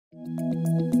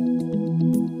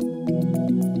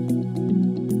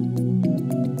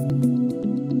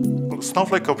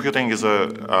Snowflake Computing is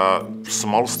a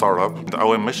small startup.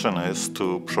 Our mission is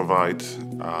to provide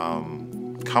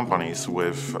companies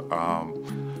with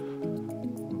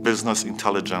business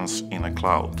intelligence in a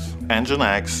cloud.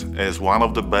 Nginx is one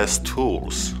of the best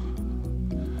tools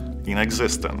in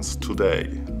existence today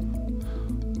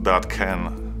that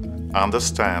can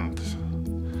understand,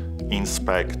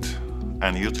 inspect,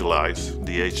 and utilize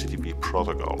the HTTP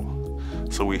protocol.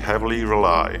 So we heavily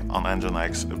rely on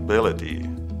Nginx's ability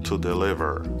to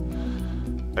deliver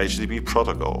HTTP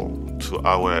protocol to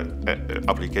our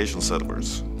application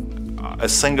servers. A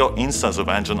single instance of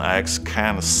Nginx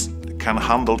can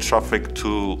handle traffic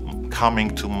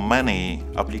coming to many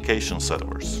application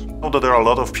servers. I know that there are a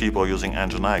lot of people using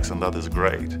Nginx, and that is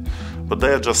great, but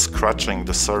they are just scratching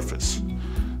the surface.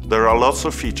 There are lots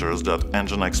of features that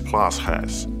Nginx Plus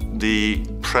has. The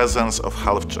presence of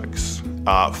health checks.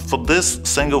 For this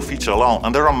single feature alone,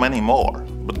 and there are many more,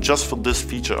 but just for this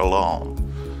feature alone,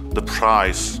 the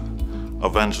price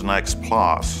of Nginx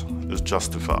Plus is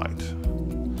justified.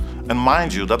 And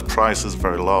mind you, that price is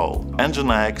very low.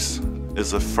 Nginx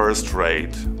is a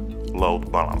first-rate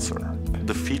load balancer.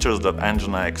 The features that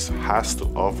Nginx has to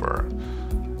offer,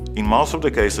 in most of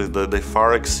the cases, they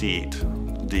far exceed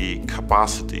the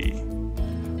capacity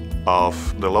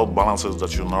of the load balancers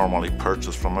that you normally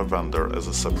purchase from a vendor as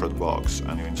a separate box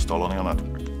and you install on your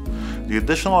network. The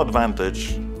additional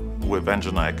advantage with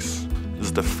Nginx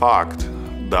is the fact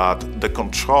that the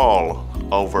control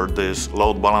over these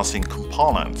load balancing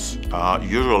components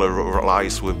usually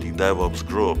lies with the DevOps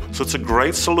group. So it's a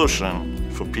great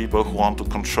solution for people who want to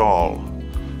control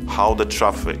how the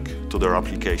traffic to their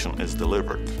application is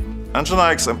delivered.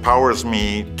 Nginx empowers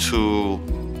me to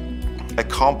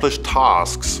accomplish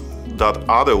tasks that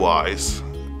otherwise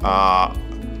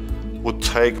would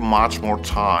take much more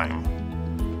time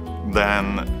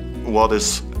than what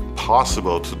is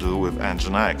possible to do with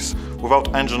Nginx.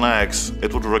 Without Nginx,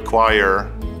 it would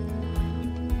require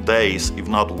days, if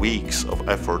not weeks, of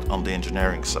effort on the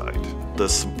engineering side. The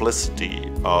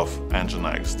simplicity of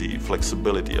Nginx, the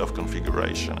flexibility of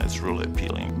configuration is really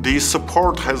appealing. The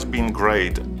support has been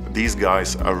great. These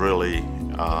guys are really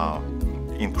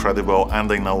incredible, and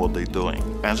they know what they're doing.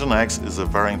 Nginx is a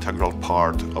very integral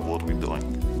part of what we're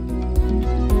doing.